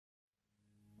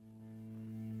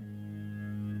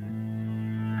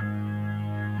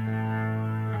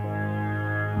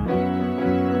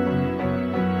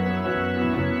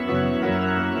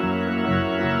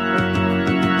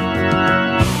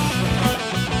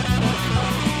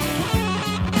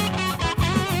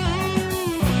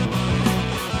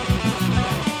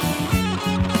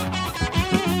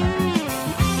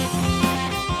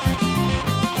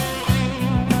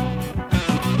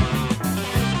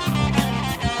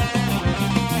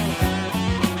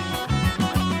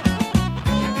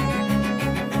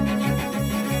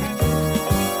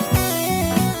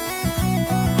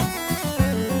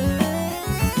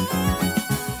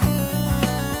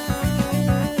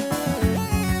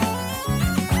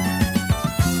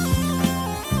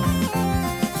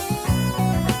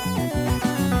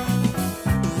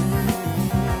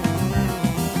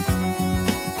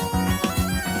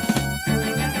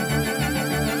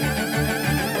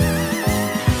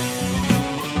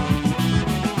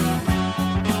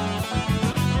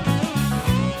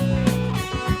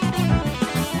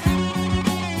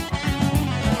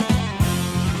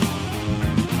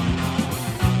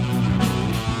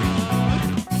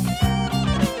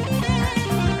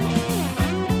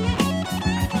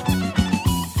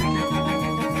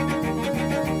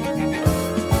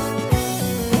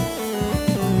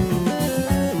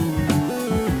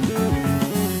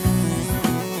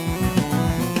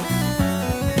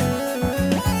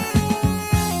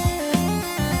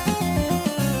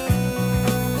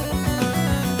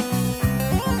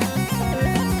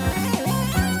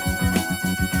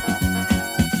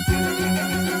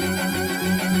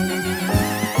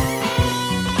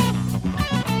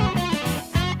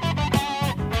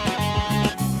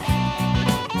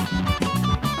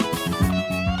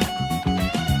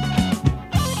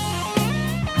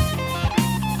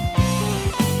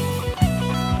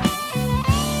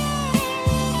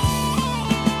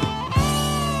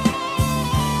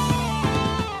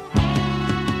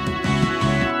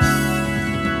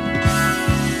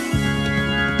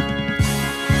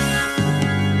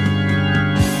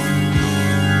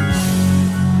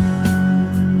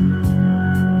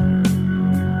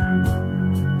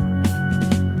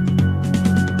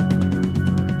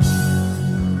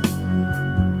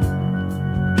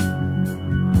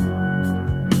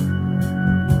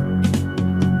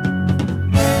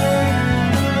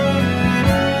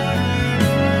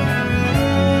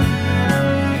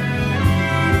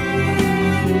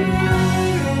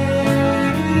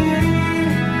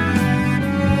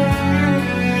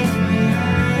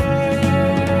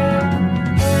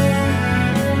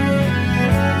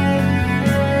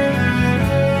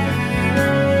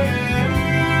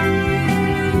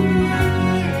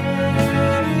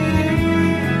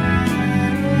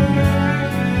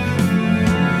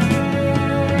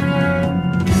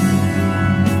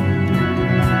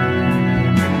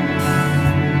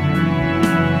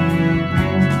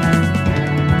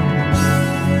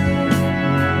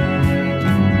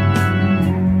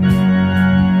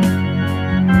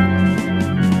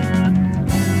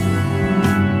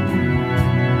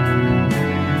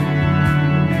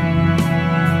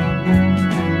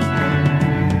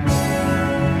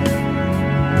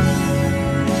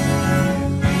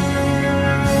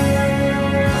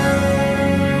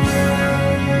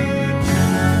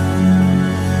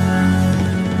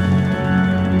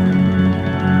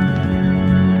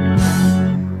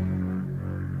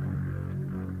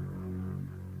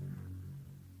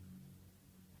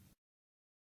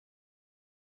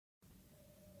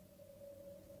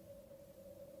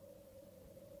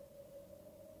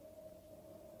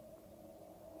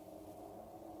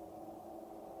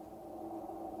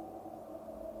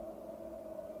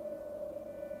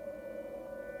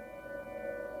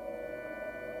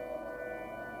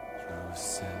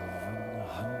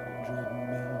700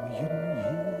 million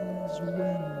years when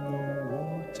the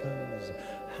waters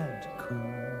had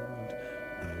cooled,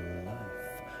 the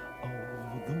life of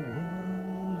the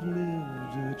world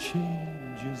lived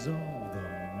changes of the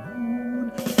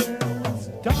moon. There was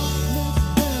darkness,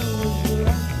 there was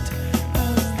light,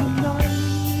 as the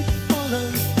night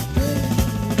follows day,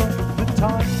 but the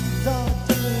tides are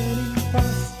turning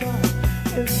faster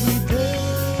every day.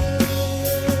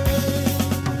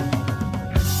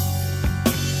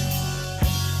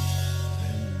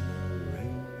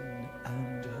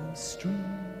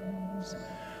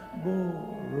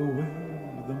 Bore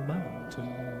away the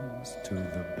mountains to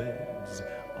the beds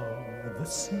of the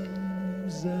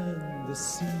seas, and the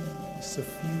sea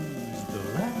suffused the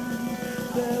land.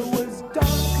 There was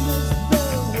darkness,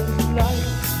 there was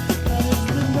light, as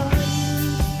the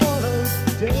night follows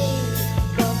day,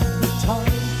 but the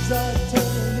tides are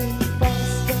turning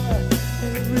faster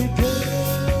every day.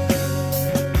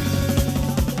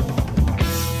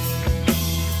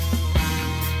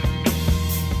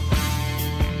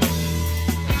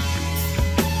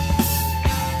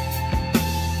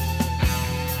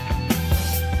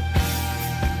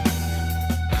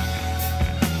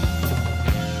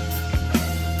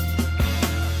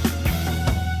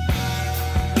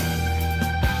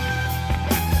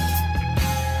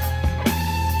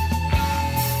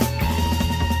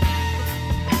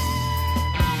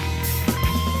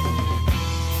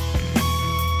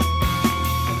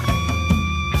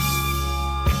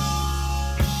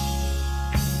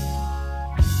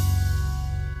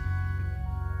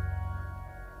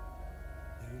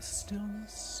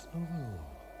 Stillness over all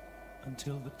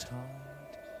until the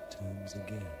tide turns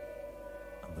again,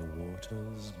 and the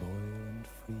waters boil and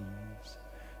freeze,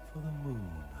 for the moon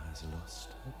has lost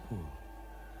her pull,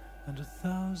 and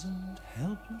 1,000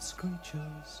 helpless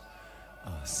creatures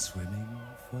are swimming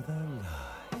for their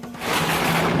lives.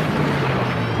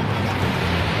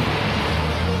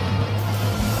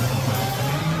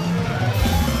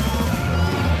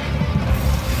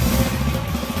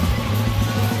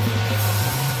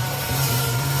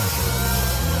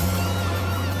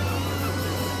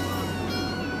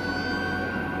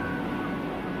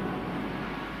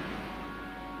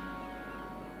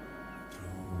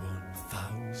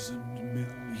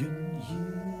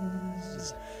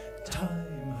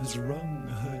 Rung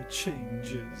her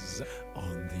changes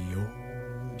on the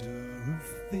order of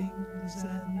things,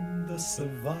 and the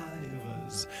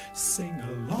survivors sing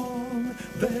along.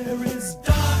 There is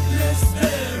darkness,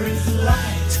 there is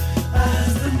light,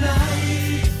 as the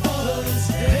night follows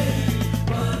day,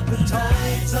 but the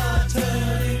tides are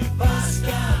turning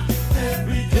faster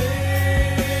every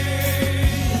day.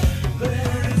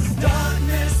 There is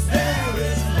darkness, there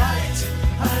is light,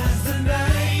 as the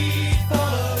night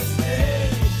follows day.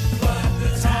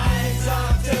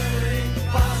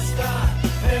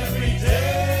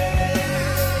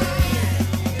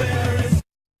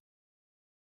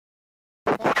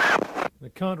 They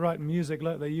can't write music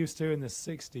like they used to in the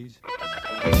 60s.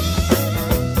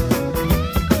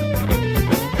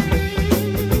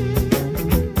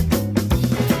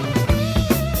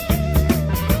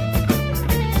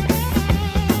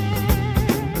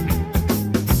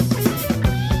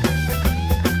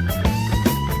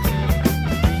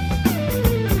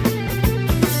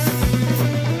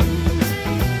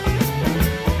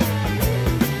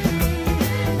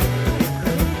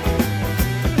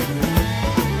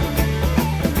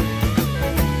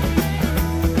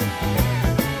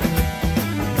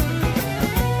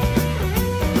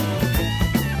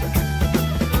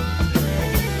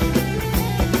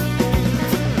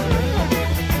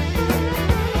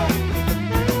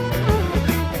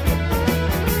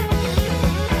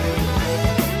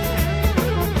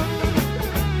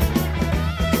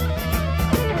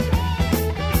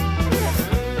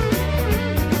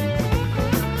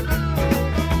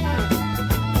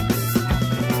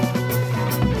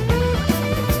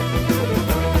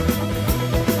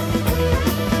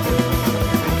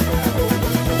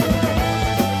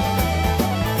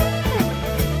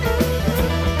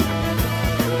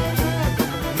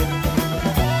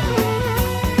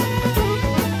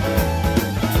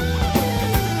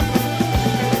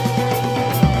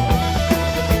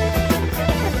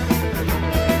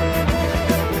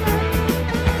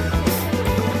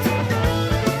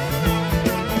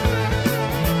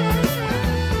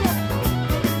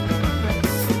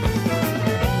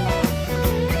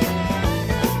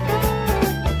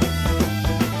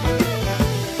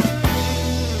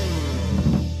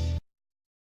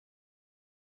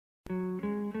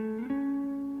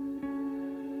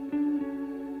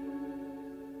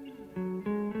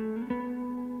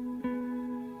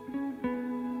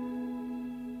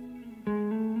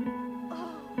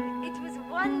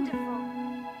 wonderful.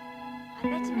 I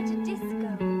met him at a disco,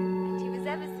 and he was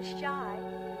ever so shy,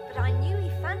 but I knew he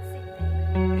fancied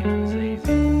me. It was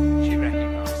easy. She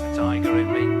recognised the tiger in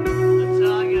me. The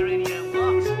tiger in you,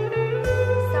 what?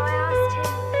 So I asked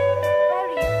him, where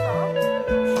are you from?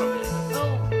 From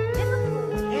Liverpool.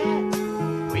 Liverpool? Yeah.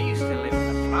 We used to live in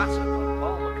the flat above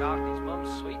Paul McCartney's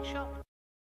mum's sweet shop.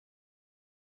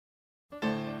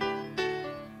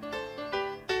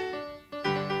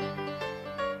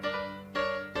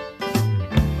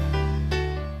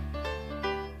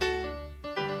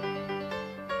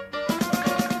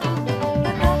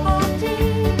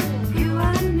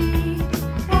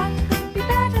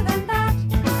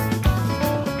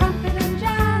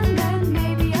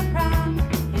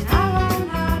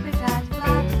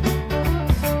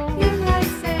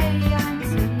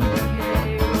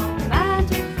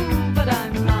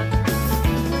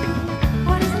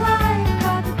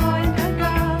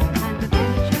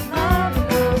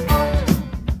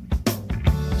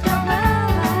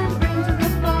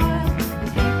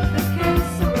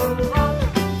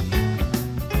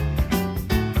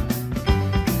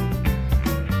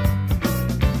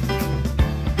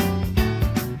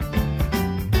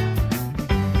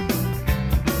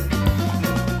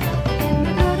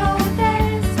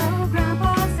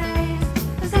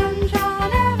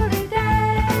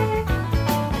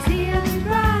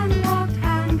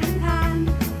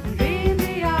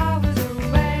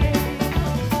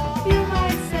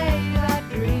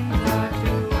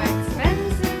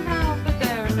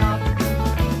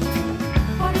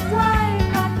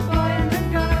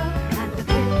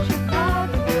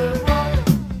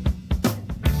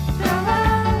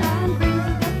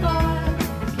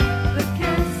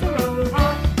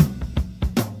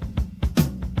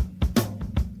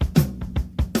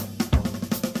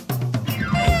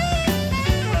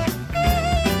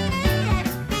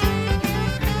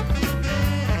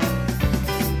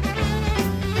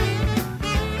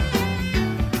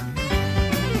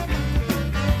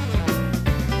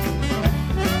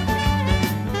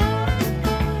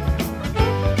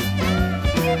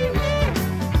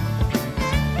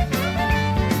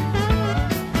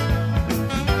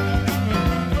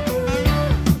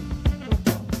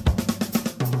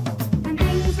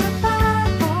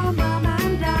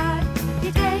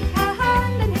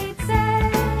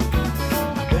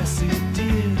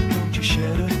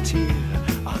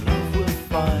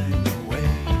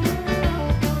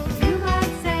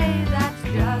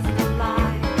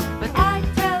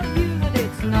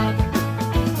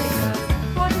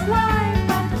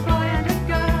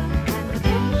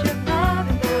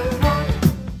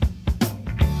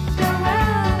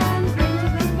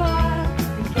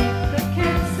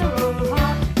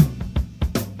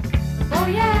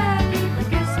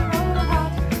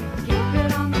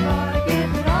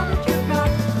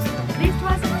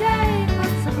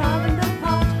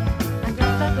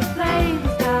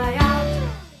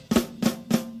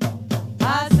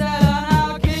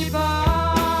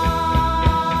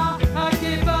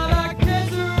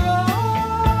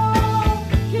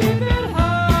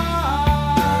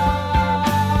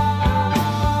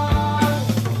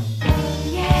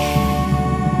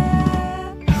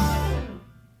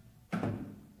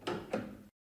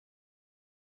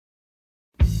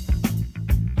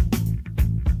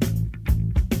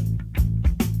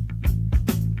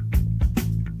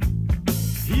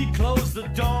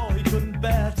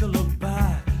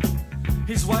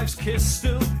 His wife's kiss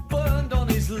still burned on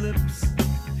his lips.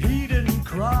 He didn't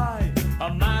cry,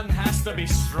 a man has to be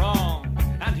strong.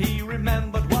 And he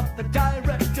remembered what the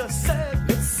director said.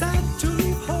 It's sad to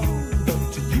leave home,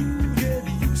 but you get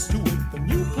used to it. The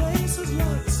new place has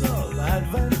lots of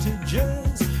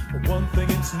advantages. But one thing,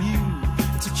 it's new,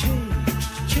 it's a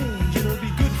change, it'll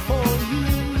be good for you.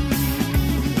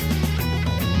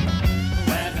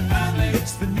 When the family,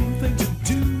 it's the new thing to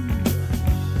do.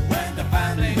 When the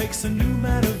family makes a new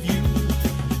man of you.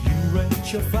 You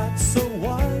rent your flat, so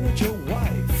why not your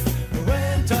wife?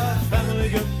 Rent a family,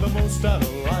 get the most out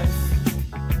of life.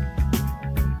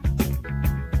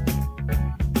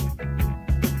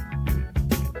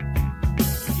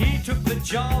 He took the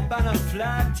job and a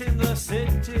flat in the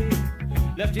city.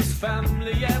 Left his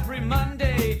family every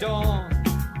Monday dawn.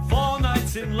 4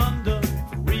 nights in London,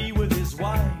 3 with his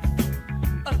wife.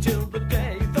 Until the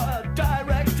day the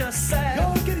director said,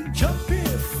 "You're getting jumpy,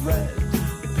 Fred.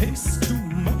 The pace is too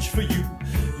much for you.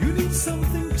 You need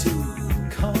something to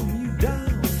calm you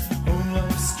down. Home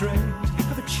life's strange.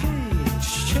 Have a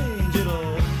change,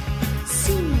 it'll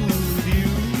soothe you.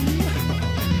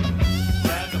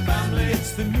 Rent a family,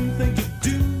 it's the new thing to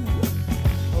do.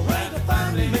 Rent a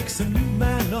family makes a new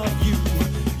man of you.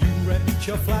 You rent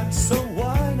your flat, so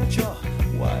why not your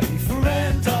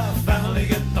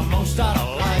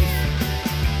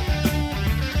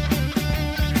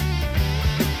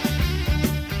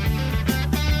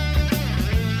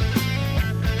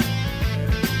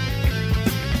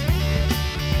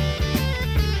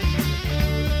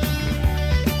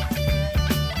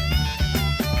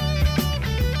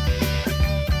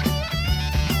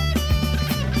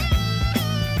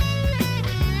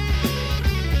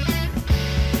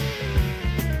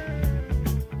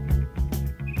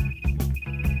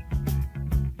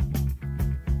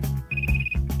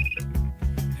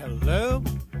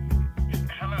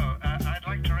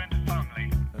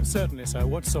sir.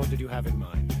 What sort did you have in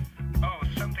mind? Oh,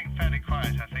 something fairly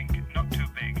quiet, I think. Not too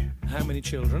big. How many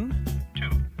children? 2.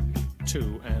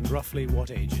 2, and roughly what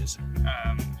ages?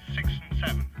 6 and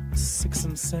 7. 6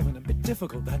 and 7, a bit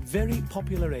difficult. That very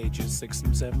popular ages, 6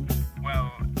 and 7.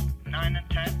 Well, 9 and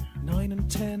 10? 9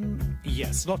 and 10?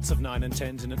 Yes, lots of 9 and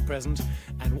 10s in at present.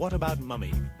 And what about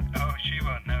Mummy? Oh, she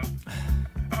won't know.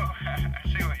 Oh, I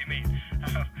see what you mean.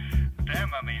 Their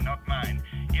mummy, not mine.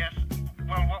 Yes,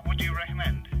 well, what would you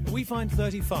recommend? We find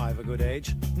 35 a good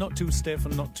age. Not too stiff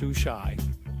and not too shy.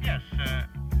 Yes,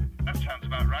 that sounds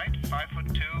about right.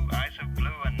 5'2", eyes of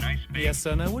blue and nice big. Yes,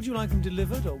 sir. Now, would you like them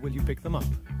delivered or will you pick them up?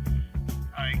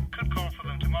 I could call for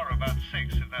them tomorrow about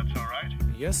 6, if that's all right.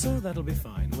 Yes, sir, that'll be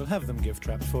fine. We'll have them gift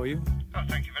wrapped for you. Oh,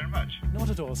 thank you very much. Not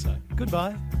at all, sir.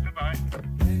 Goodbye. Goodbye.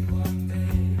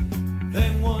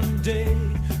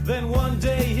 Then one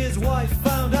day his wife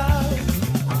found out.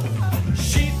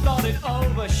 She thought it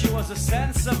over, she was a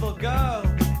sensible girl.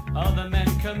 Other men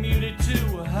commuted to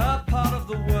her part of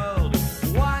the world.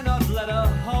 Why not let her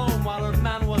home while her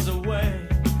man was away?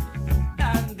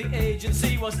 And the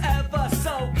agency was ever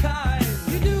so kind.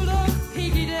 You do look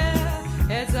peaky, dear,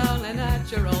 it's only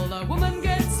natural. A woman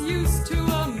gets used to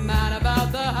a man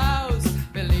about the house.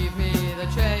 Believe me, the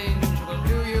change will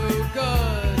do you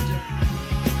good,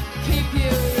 keep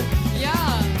you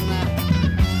young.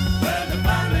 Rent a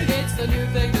family, It's the new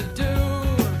thing to do.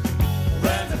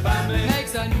 rent a family.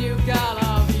 Makes a new gal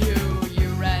of you. You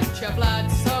rent your blood,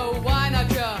 so why not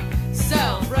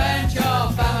yourself? Rent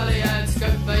your family, it's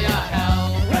good for your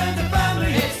health. Rent a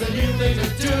family, It's the new thing to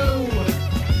do.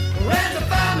 rent a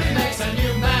family. Makes a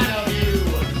new man of you.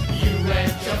 You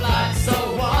rent your blood, so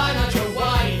why not your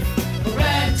wife?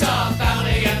 Rent a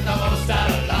family, get the most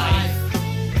out of life.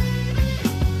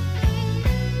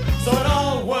 So it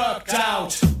all worked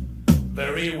out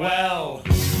very well.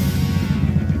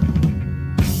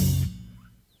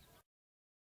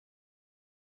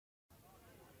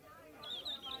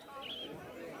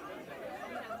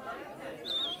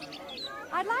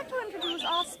 I'd like to introduce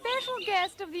our special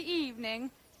guest of the evening.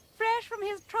 Fresh from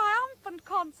his triumphant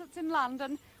concerts in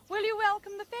London, will you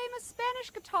welcome the famous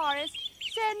Spanish guitarist,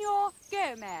 Senor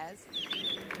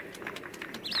Gomez?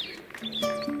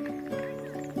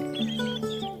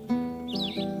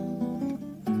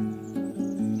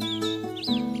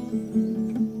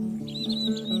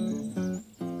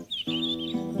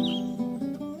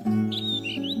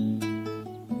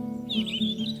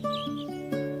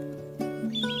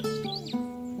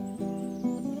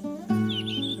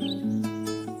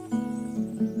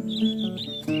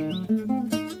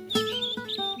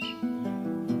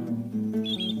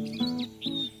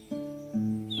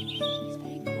 It's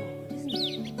very bold,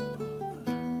 isn't it?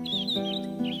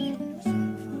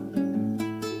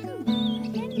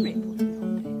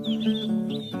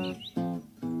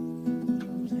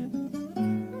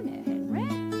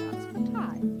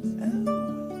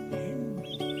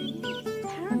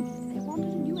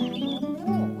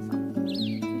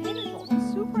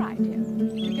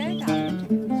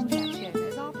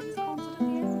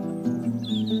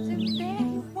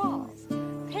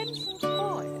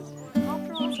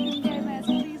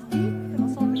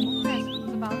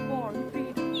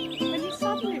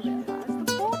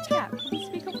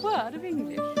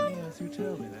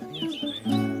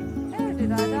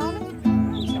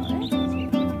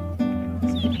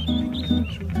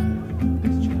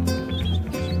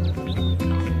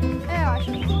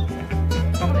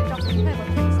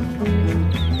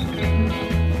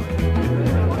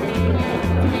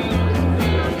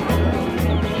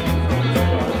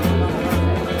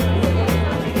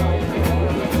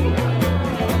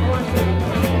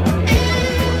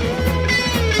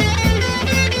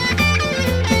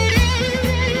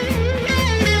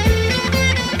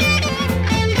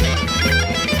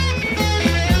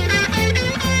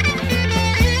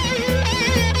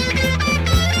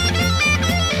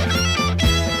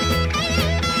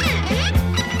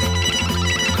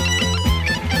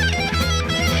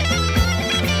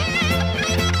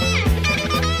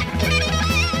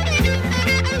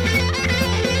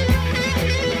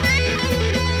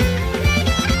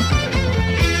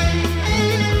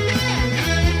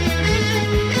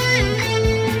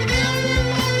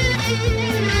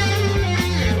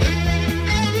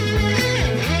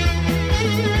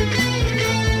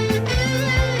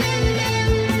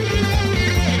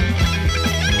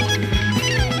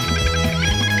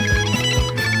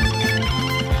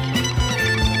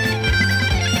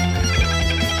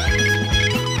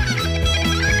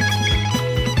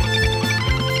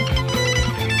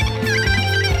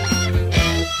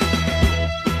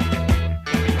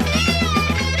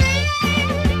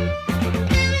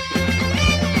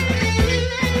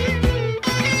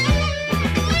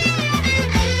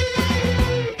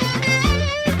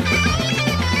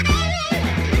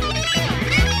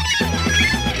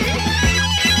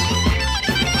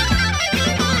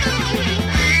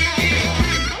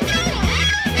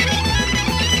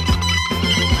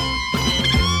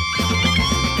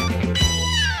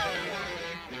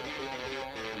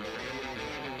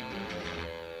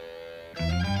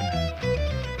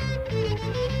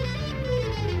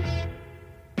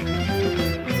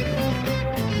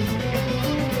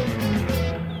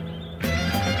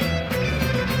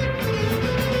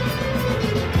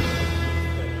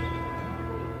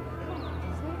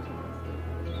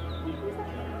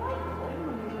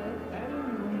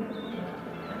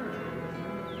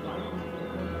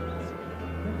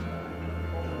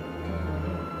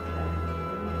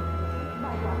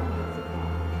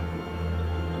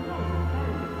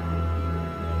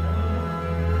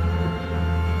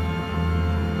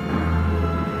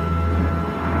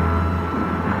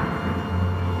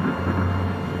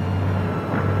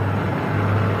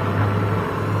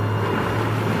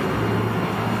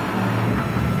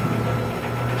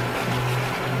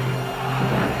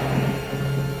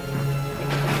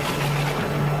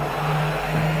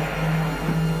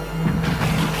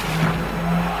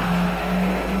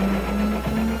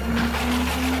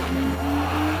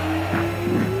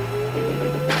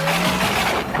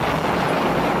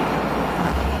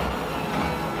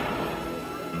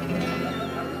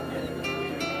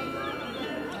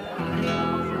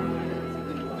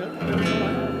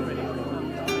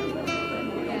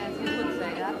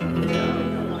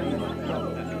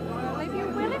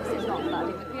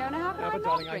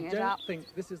 bring it I up. don't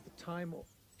think this is the time or...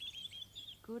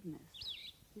 Goodness,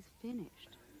 he's finished.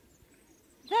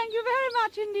 Thank you very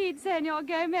much indeed, Senor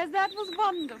Gomez. That was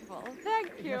wonderful.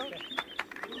 Thank you.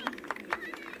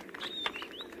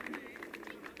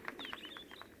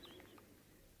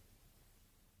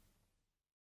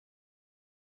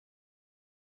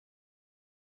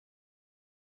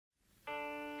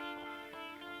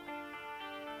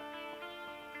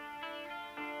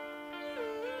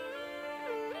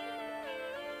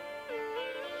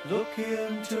 Look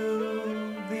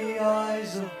into the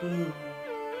eyes of blue,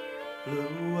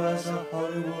 blue as a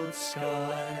Hollywood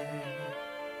sky.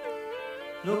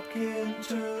 Look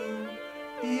into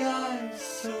the eyes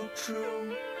so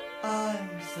true,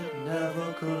 eyes that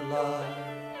never could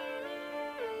lie.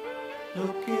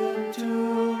 Look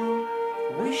into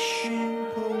wishing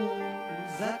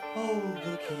pools that hold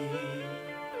the key,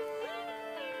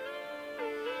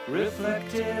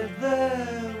 reflected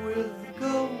there with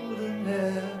golden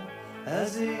hair,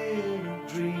 as in a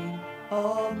dream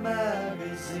or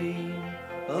magazine,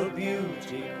 a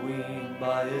beauty queen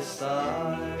by his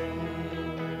side.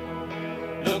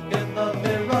 Look in the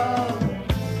mirror,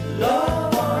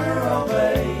 love on her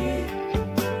obey.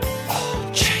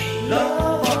 Oh, gee.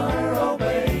 Love on her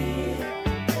obey.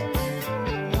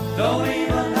 Don't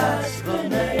even ask the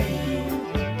name.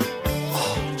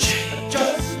 Oh, gee.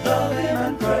 Just love him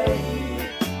and pray.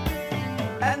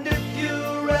 And if you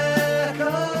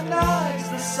recognize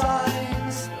the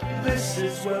signs, this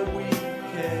is where we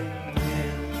came in.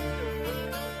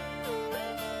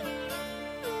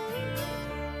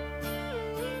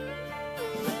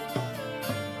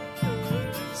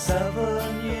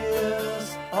 7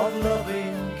 years of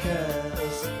loving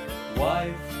cares,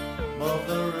 wife,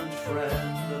 mother and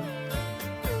friend.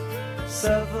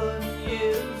 7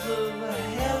 years of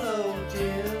hello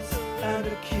dears and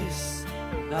a kiss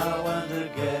now and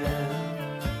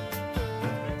again.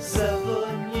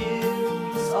 7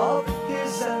 years of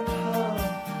his and her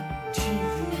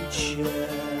TV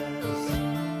chairs.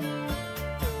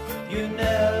 You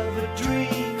never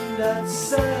dreamed at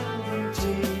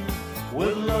 17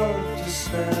 with love to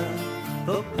spare,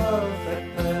 the perfect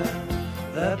pair,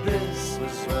 that this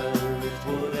was where it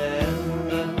would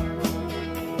end.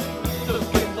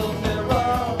 Look in the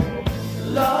mirror,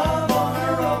 love on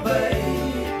her obey.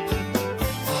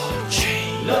 Oh,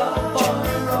 gee. Love on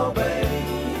her obey.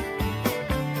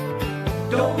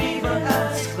 Don't even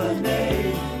ask the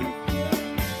name.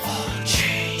 Oh,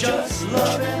 gee. Just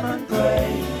love him and pray.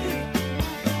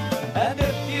 And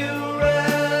if you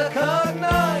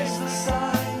recognize the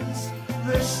signs,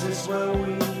 this is where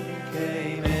we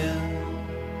came in.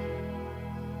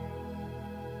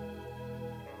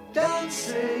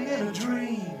 Dancing in a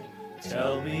dream,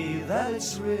 tell me that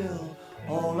it's real.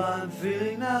 All I'm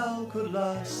feeling now could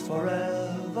last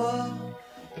forever.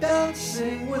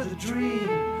 Dancing with a dream,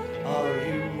 are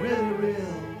you really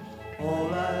real?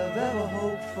 All I've ever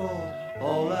hoped for,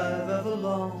 all I've ever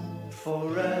longed,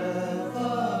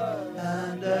 forever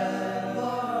and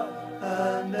ever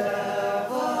and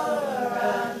ever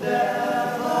and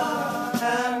ever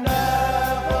and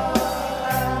ever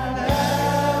and ever.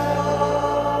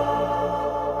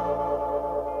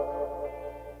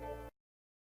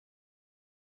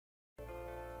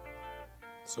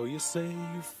 So you say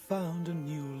you found a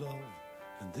new love,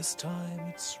 and this time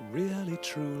it's really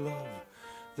true love.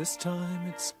 This time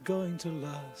it's going to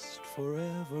last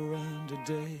forever and a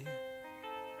day.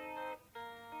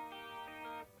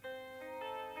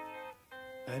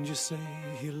 And you say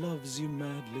he loves you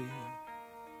madly.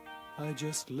 I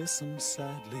just listen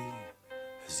sadly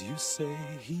as you say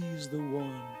he's the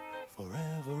one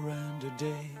forever and a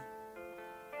day.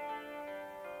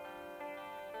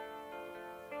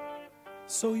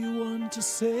 So you want to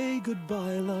say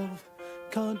goodbye, love.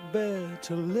 Can't bear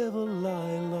to live a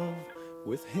lie, love.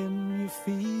 With him you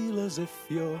feel as if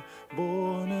you're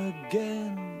born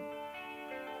again.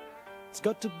 It's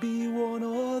got to be one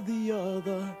or the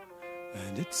other,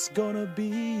 and it's gonna be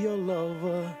your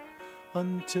lover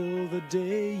until the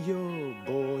day you're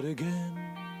bored again.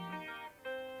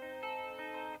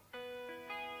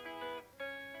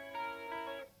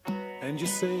 And you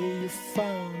say you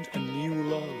found a new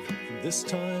love, and this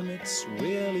time it's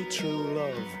really true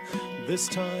love. This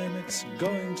time it's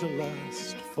going to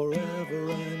last forever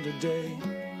and a day.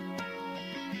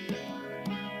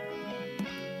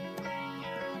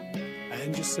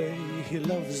 And you say he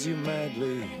loves you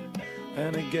madly,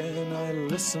 and again I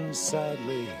listen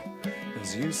sadly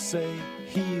as you say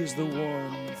he's the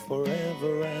one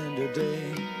forever and a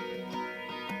day.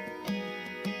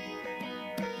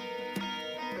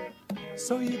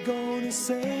 So you're gonna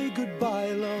say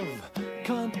goodbye, love.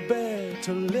 can't bear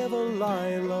to live a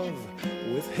lie, love.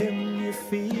 With him you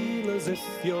feel as if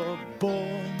you're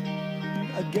born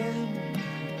again.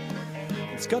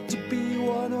 It's got to be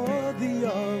one or the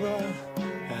other,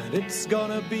 and it's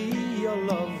gonna be your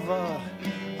lover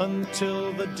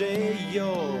until the day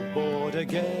you're bored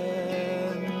again.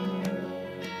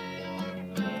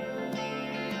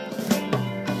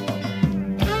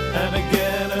 And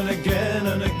again and again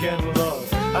and again,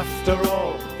 love. After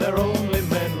all, they're only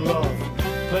men, love.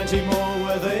 Plenty more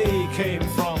where they came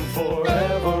from,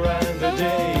 forever and a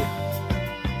day.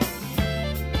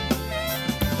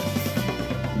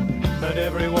 And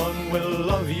everyone will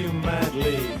love you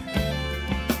madly.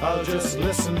 I'll just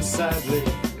listen sadly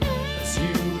as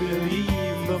you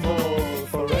believe them all,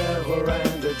 forever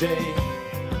and a day.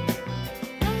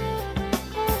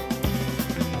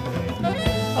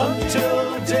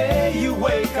 Until the day you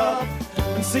wake up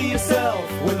and see yourself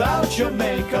without your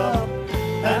makeup,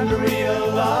 and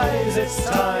realize it's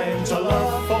time to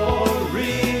love for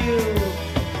real.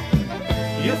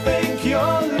 You think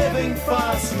you're living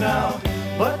fast now,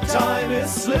 but time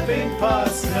is slipping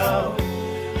past now,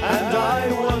 and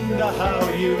I wonder how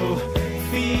you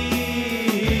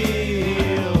feel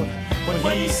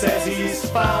when he says he's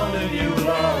found a new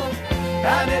love,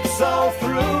 and it's all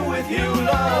through with you,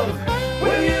 love.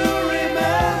 Will you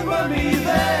remember me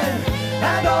then,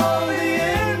 and all the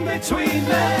in-between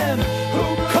men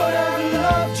who could have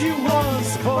loved you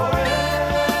once forever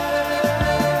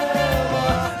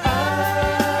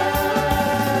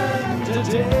and a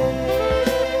day?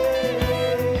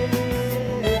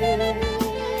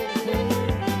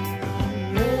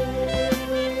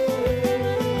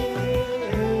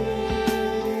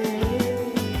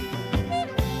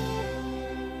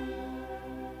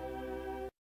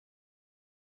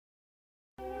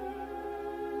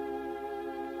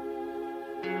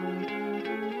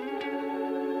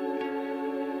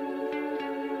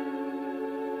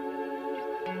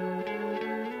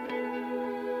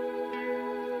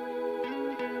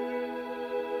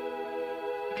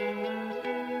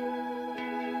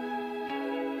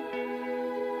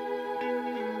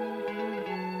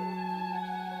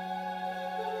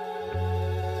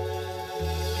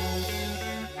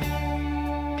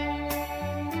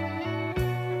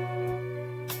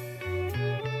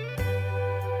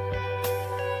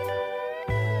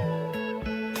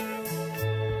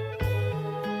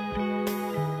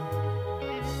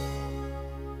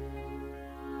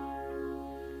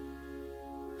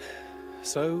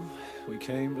 So, we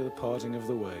came to the parting of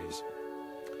the ways.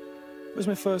 It was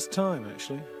my first time,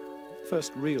 actually.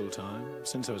 First real time,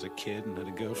 since I was a kid and had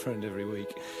a girlfriend every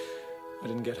week. I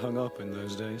didn't get hung up in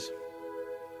those days.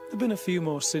 There've been a few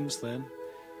more since then,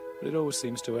 but it always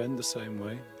seems to end the same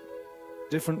way.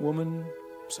 Different woman,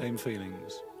 same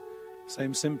feelings.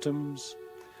 Same symptoms,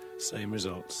 same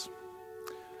results.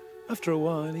 After a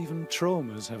while, even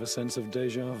traumas have a sense of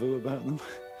déjà vu about them.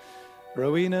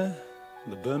 Rowena,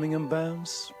 the Birmingham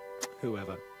bounce,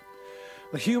 whoever.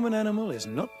 The human animal is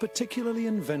not particularly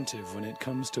inventive when it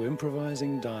comes to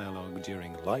improvising dialogue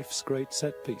during life's great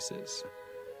set pieces.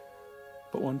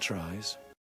 But one tries.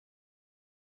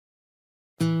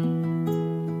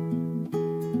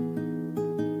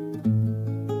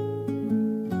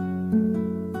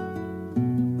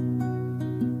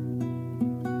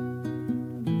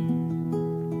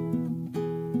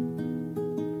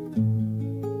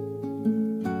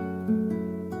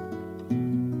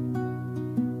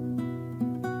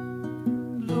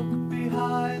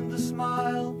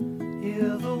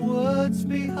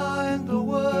 Behind the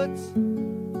words,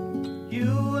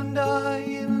 you and I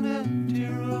in an empty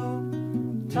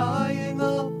room, tying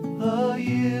up the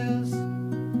years.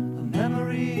 A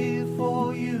memory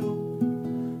for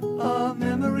you, a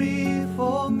memory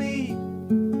for me.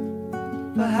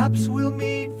 Perhaps we'll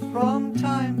meet from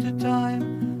time to time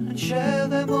and share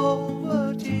them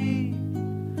over tea.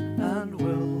 And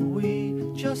will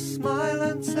we just smile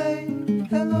and say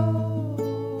hello?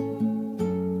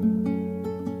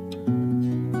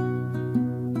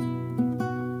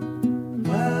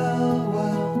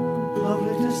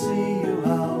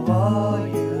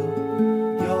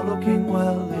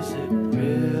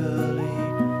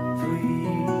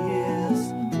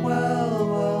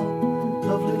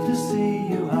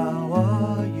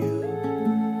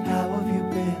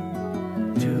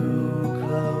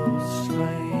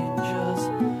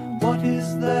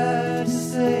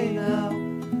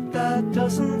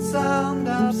 Sound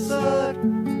absurd.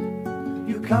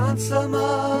 You can't sum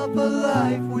up a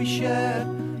life we shared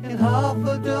in half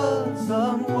a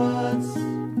dozen words.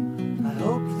 I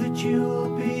hope that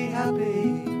you'll be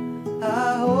happy.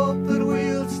 I hope that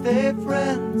we'll stay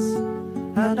friends.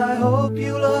 And I hope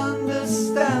you'll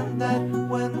understand that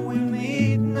when we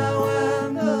meet now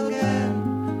and again,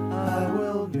 I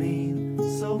will mean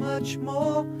so much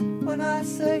more when I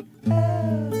say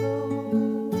hello.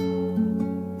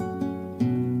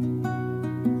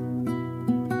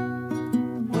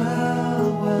 Well,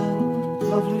 well,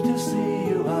 lovely to see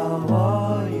you, how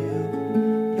are you?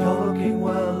 You're looking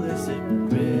well, is it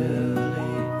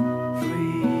really 3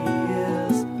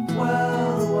 years?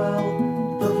 Well, well,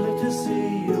 lovely to see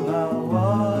you, how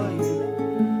are you?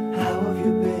 How have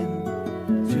you been?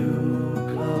 Too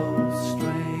close,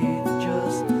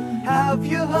 strangers. Have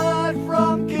you heard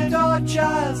from Guitar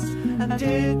Jazz? And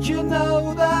did you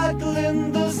know that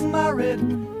Linda's married?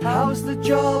 How's the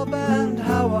job and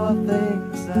how are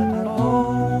things at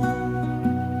home?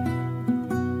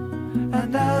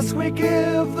 And as we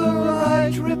give the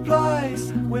right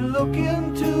replies, we look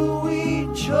into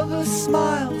each other's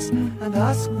smiles and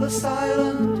ask the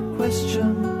silent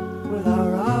question with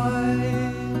our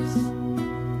eyes.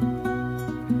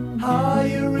 Are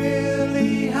you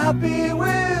really happy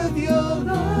with your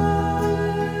life?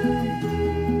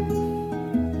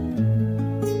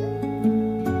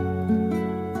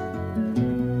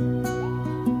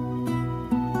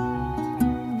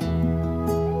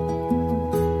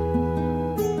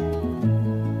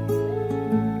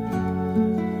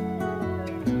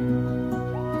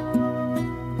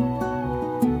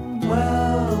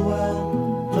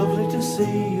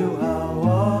 See you, how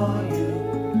are you?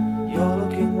 You're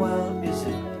looking well, is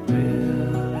it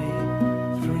really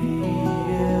 3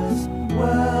 years?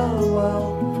 Well, well,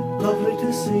 lovely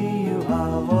to see you,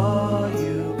 how are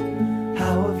you?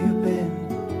 How have you been?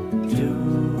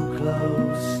 Too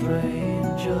close,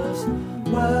 strangers.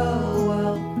 Well,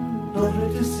 well, lovely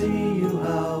to see you,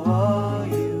 how are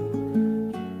you?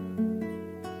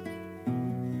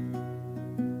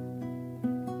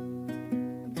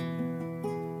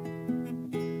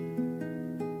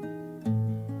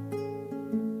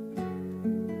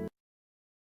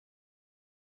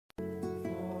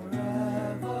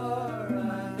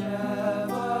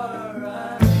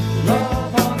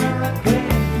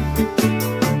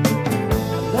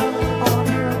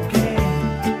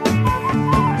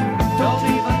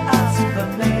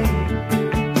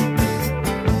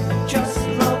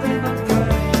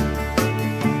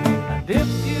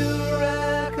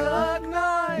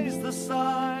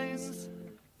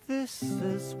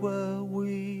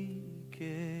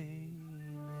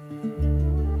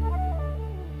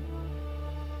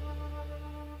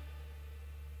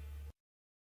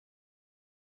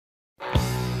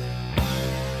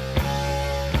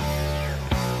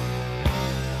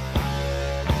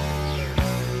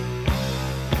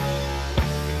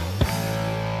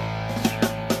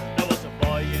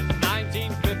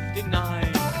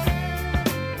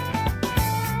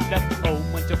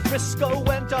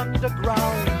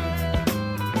 Underground,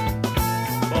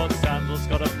 bought sandals,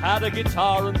 got a pad, a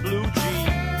guitar and blue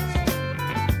jeans.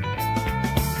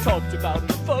 Talked about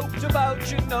and folked about,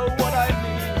 you know what I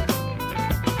mean.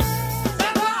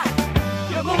 Stand back,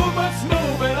 your movement's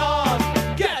moving on.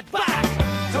 Get back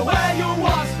to where you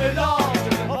once belonged.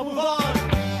 Move on,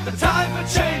 the time for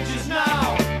change is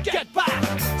now. Get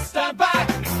back, stand back,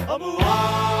 or move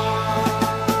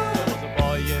on. There was a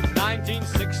boy in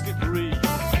 1963.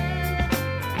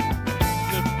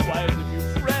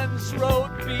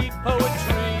 Wrote beat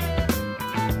poetry.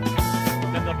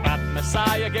 Then the fat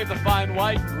Messiah gave the fine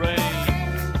white rain,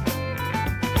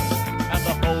 and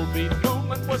the whole beat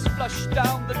movement was flushed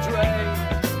down the drain.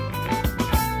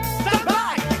 Stand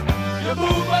back! Your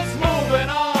movement's moving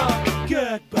on.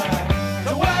 Get back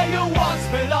to where you once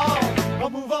belonged. Or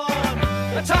move on.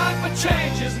 The time for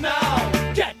change is now.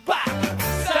 Get back!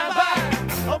 Stand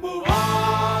back! Or move on.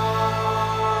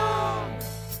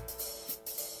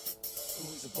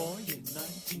 Boy in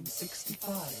 1965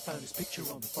 found his picture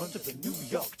on the front of the New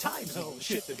York Times. All the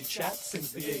shit that he chat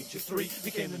since the age of 3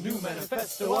 became the new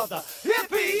manifesto of the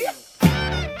hippie.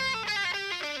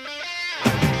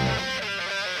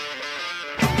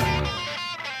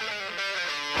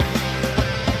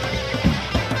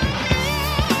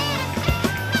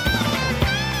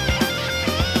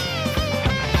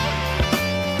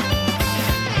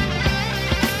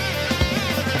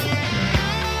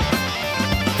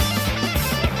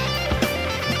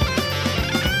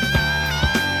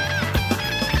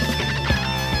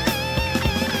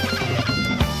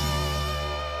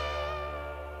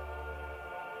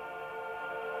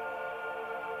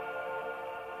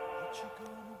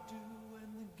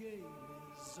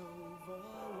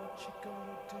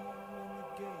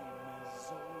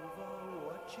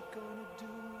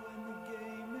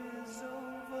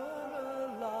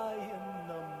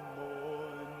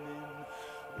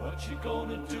 What you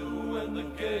gonna do when the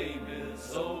game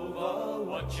is over?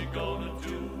 What you gonna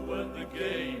do when the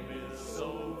game is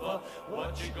over?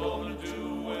 What you gonna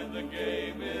do when the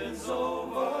game is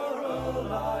over?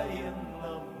 Early in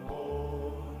the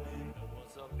morning. There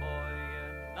was a boy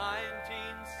in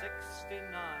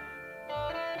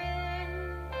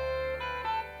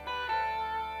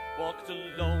 1969. Walked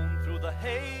alone through the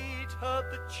hate, heard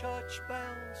the church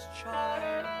bells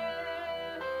chime.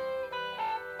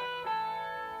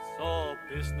 Saw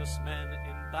businessmen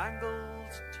in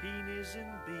bangles, teenies in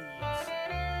beads.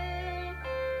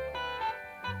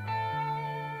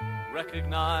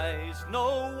 Recognized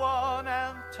no one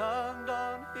and turned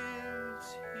on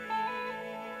his heel.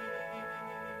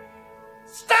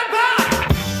 Stand back!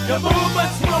 Your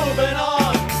movement's moving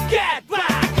on. Get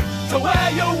back to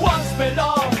where you once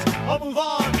belonged. Or move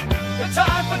on. The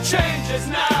time for change is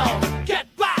now. Get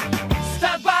back,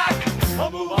 stand back,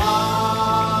 or move on.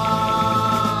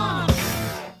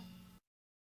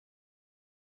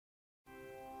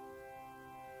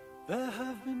 There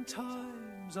have been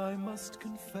times, I must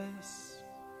confess,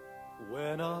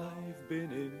 when I've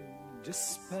been in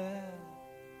despair,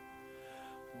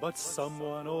 but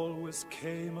someone always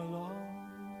came along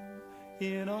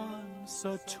in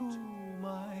answer to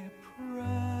my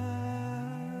prayer.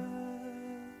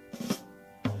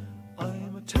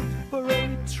 I'm a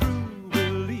temporary true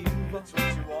believer. That's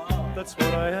what you are. That's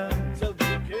what I am. Tell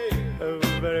me again. Oh,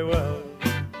 very well.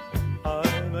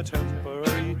 I'm a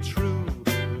temporary true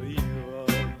believer.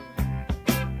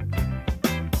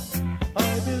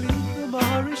 I believed in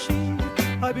Maharishi.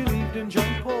 I believed in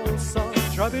John Paul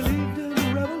Sartre. I believed in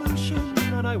the revolution,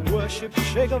 and I worshipped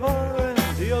Che Guevara.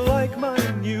 And do you like my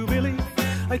new belief?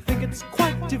 I think it's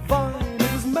quite divine.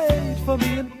 It was made for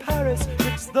me in Paris.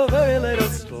 It's the very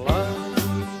latest line.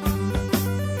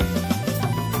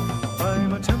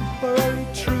 I'm a temporary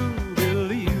true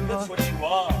believer. That's what you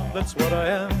are. That's what I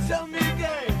am. Tell me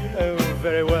again. Oh,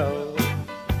 very well.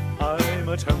 I'm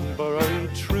a temporary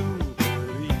true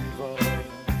believer.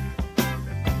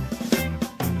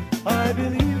 I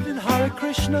believed in Hare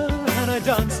Krishna and I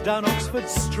danced down Oxford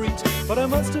Street. But I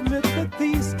must admit that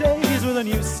these days, with a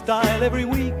new style every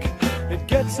week, it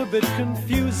gets a bit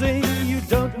confusing. You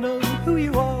don't know who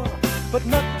you are, but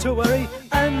not to worry.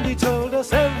 Andy told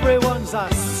us everyone's a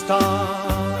star.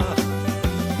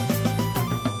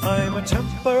 I'm a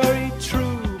temporary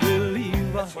true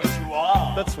believer. That's what you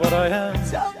are. That's what I am.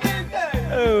 Tell me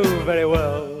again. Oh, very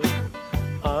well.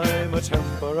 I'm a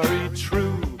temporary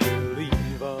true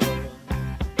believer.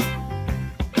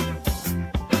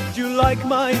 Do you like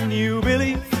my new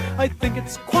belief? I think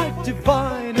it's quite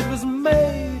divine. It was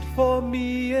made for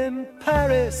me in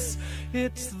Paris.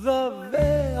 It's the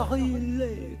very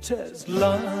latest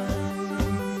line.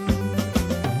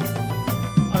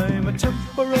 I'm a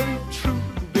temporary true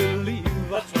believer.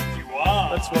 That's what you are.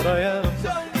 That's what I am.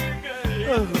 Tell me again.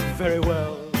 Oh, very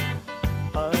well.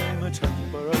 I'm a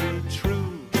temporary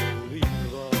true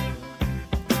believer.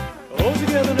 All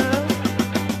together now.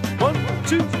 1,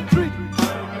 2, 3. I'm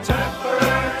a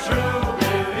temporary true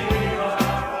believer.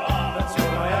 That's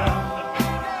what I am.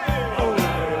 Oh,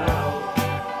 very well.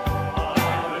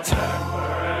 I'm a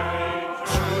temporary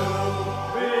true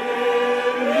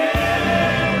believer.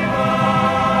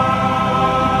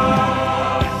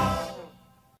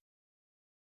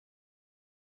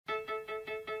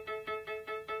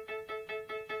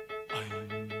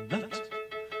 I'm not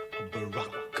a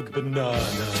Barack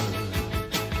banana.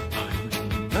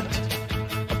 I'm not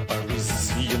a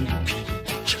Parisian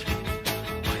peach.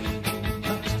 I'm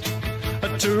not a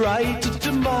dried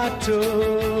tomato.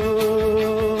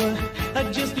 I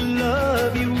just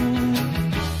love you,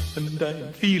 and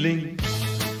I'm feeling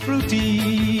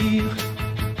fruity.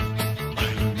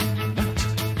 I'm not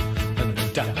an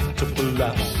adaptable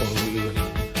apple.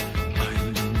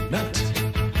 I'm not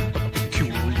a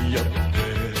peculiar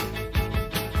pear.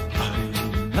 I'm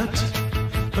not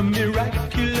a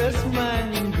miraculous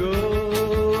mango.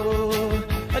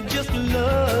 I just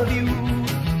love you,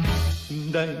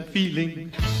 and I'm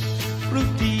feeling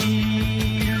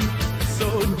fruity. So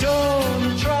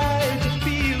don't try to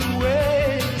peel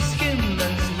away the skin,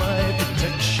 that's my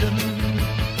protection.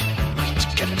 I might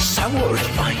get sour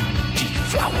if I'm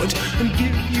deflowered and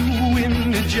give you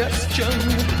indigestion.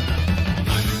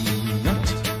 I'm not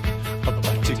a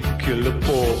particular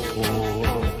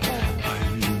pawpaw.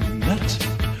 I'm not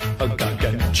a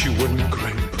gargantuan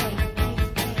grape.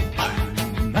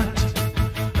 I'm not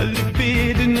a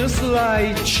libidinous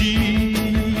lychee.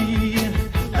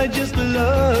 I just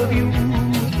love you,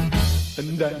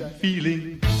 and I'm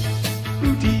feeling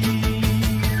fruity.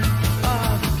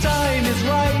 Ah, the time is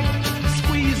right,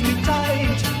 squeeze me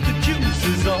tight, the juice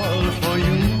is all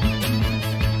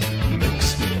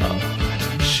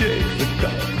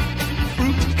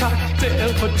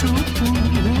tale for two.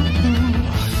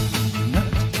 I'm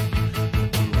not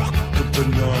a rock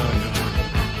banana.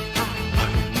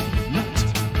 I'm not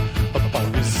a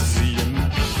Parisian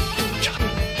peach.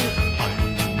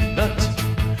 I'm not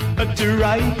a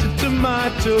dried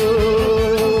tomato.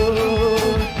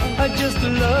 I just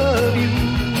love you,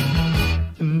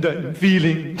 and I'm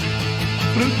feeling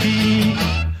fruity.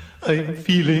 I'm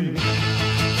feeling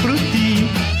fruity.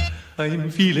 I'm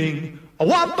feeling a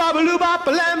wop bop a loo bop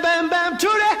a lam bam bam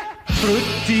tootie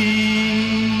fruity.